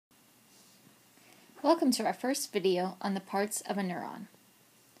Welcome to our first video on the parts of a neuron.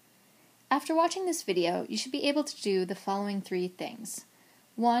 After watching this video, you should be able to do the following three things.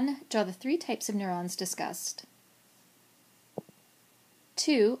 1. Draw the three types of neurons discussed.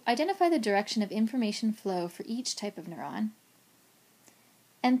 2. Identify the direction of information flow for each type of neuron.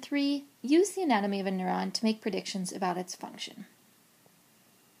 And 3. Use the anatomy of a neuron to make predictions about its function.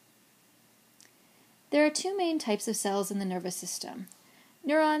 There are two main types of cells in the nervous system,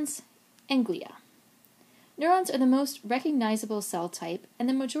 neurons and glia. Neurons are the most recognizable cell type, and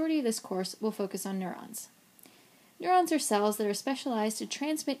the majority of this course will focus on neurons. Neurons are cells that are specialized to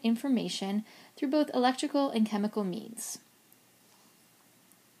transmit information through both electrical and chemical means.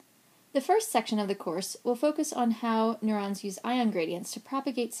 The first section of the course will focus on how neurons use ion gradients to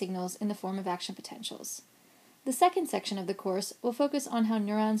propagate signals in the form of action potentials. The second section of the course will focus on how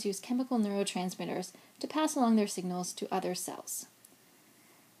neurons use chemical neurotransmitters to pass along their signals to other cells.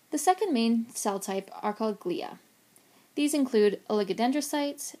 The second main cell type are called glia. These include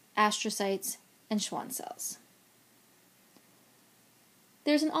oligodendrocytes, astrocytes, and Schwann cells.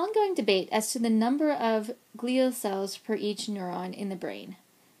 There's an ongoing debate as to the number of glial cells per each neuron in the brain.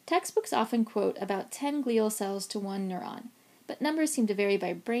 Textbooks often quote about 10 glial cells to one neuron, but numbers seem to vary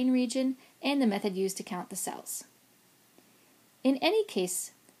by brain region and the method used to count the cells. In any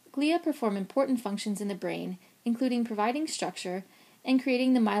case, glia perform important functions in the brain, including providing structure and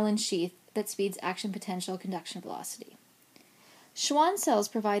creating the myelin sheath that speeds action potential conduction velocity. Schwann cells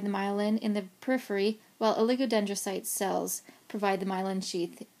provide the myelin in the periphery, while oligodendrocyte cells provide the myelin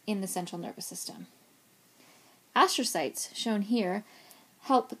sheath in the central nervous system. Astrocytes, shown here,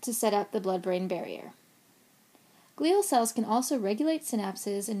 help to set up the blood-brain barrier. Glial cells can also regulate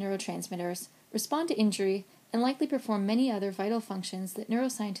synapses and neurotransmitters, respond to injury, and likely perform many other vital functions that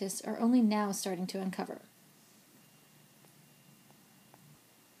neuroscientists are only now starting to uncover.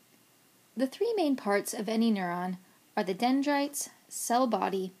 The three main parts of any neuron are the dendrites, cell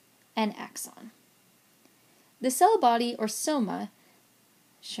body, and axon. The cell body, or soma,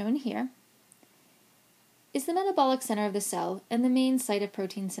 shown here, is the metabolic center of the cell and the main site of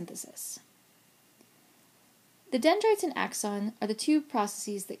protein synthesis. The dendrites and axon are the two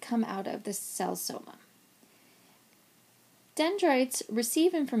processes that come out of the cell soma. Dendrites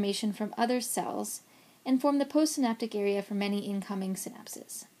receive information from other cells and form the postsynaptic area for many incoming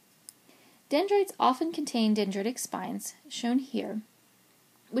synapses. Dendrites often contain dendritic spines, shown here,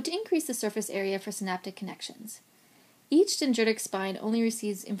 which increase the surface area for synaptic connections. Each dendritic spine only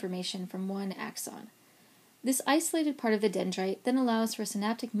receives information from one axon. This isolated part of the dendrite then allows for a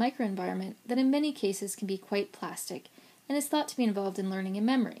synaptic microenvironment that in many cases can be quite plastic and is thought to be involved in learning and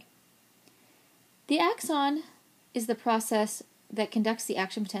memory. The axon is the process that conducts the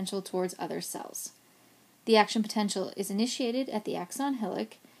action potential towards other cells. The action potential is initiated at the axon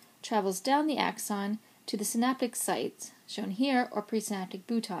hillock, travels down the axon to the synaptic sites, shown here, or presynaptic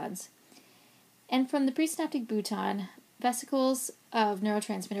boutons, and from the presynaptic bouton, vesicles of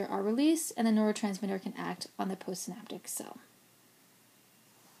neurotransmitter are released, and the neurotransmitter can act on the postsynaptic cell.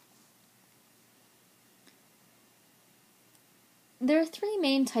 There are three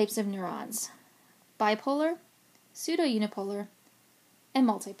main types of neurons: bipolar, pseudo-unipolar, and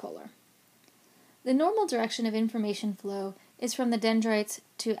multipolar. The normal direction of information flow is from the dendrites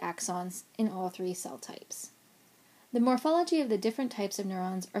to axons in all three cell types. The morphology of the different types of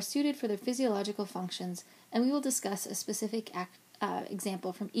neurons are suited for their physiological functions, and we will discuss a specific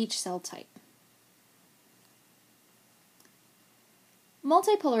example from each cell type.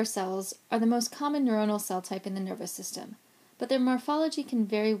 Multipolar cells are the most common neuronal cell type in the nervous system, but their morphology can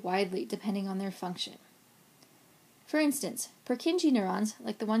vary widely depending on their function. For instance, Purkinje neurons,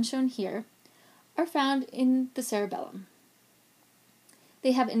 like the one shown here, are found in the cerebellum.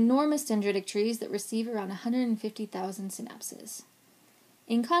 They have enormous dendritic trees that receive around 150,000 synapses.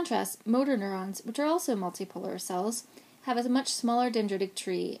 In contrast, motor neurons, which are also multipolar cells, have a much smaller dendritic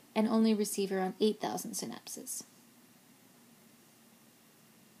tree and only receive around 8,000 synapses.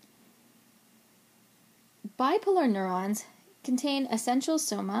 Bipolar neurons contain a central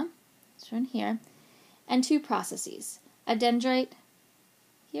soma, shown here, and two processes, a dendrite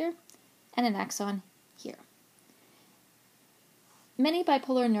here and an axon here. Many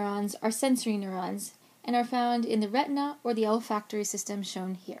bipolar neurons are sensory neurons and are found in the retina or the olfactory system,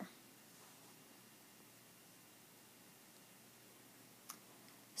 shown here.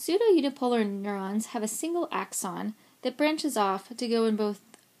 Pseudo-unipolar neurons have a single axon that branches off to go in both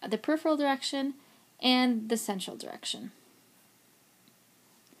the peripheral direction and the central direction.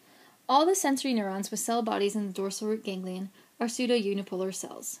 All the sensory neurons with cell bodies in the dorsal root ganglion are pseudo-unipolar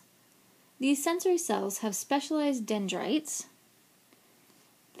cells. These sensory cells have specialized dendrites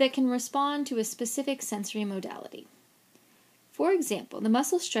that can respond to a specific sensory modality. For example, the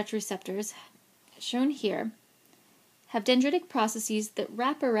muscle stretch receptors, shown here, have dendritic processes that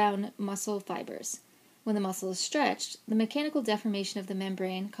wrap around muscle fibers. When the muscle is stretched, the mechanical deformation of the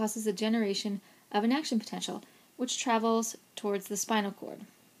membrane causes the generation of an action potential, which travels towards the spinal cord.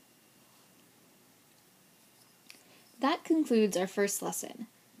 That concludes our first lesson.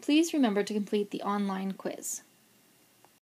 Please remember to complete the online quiz.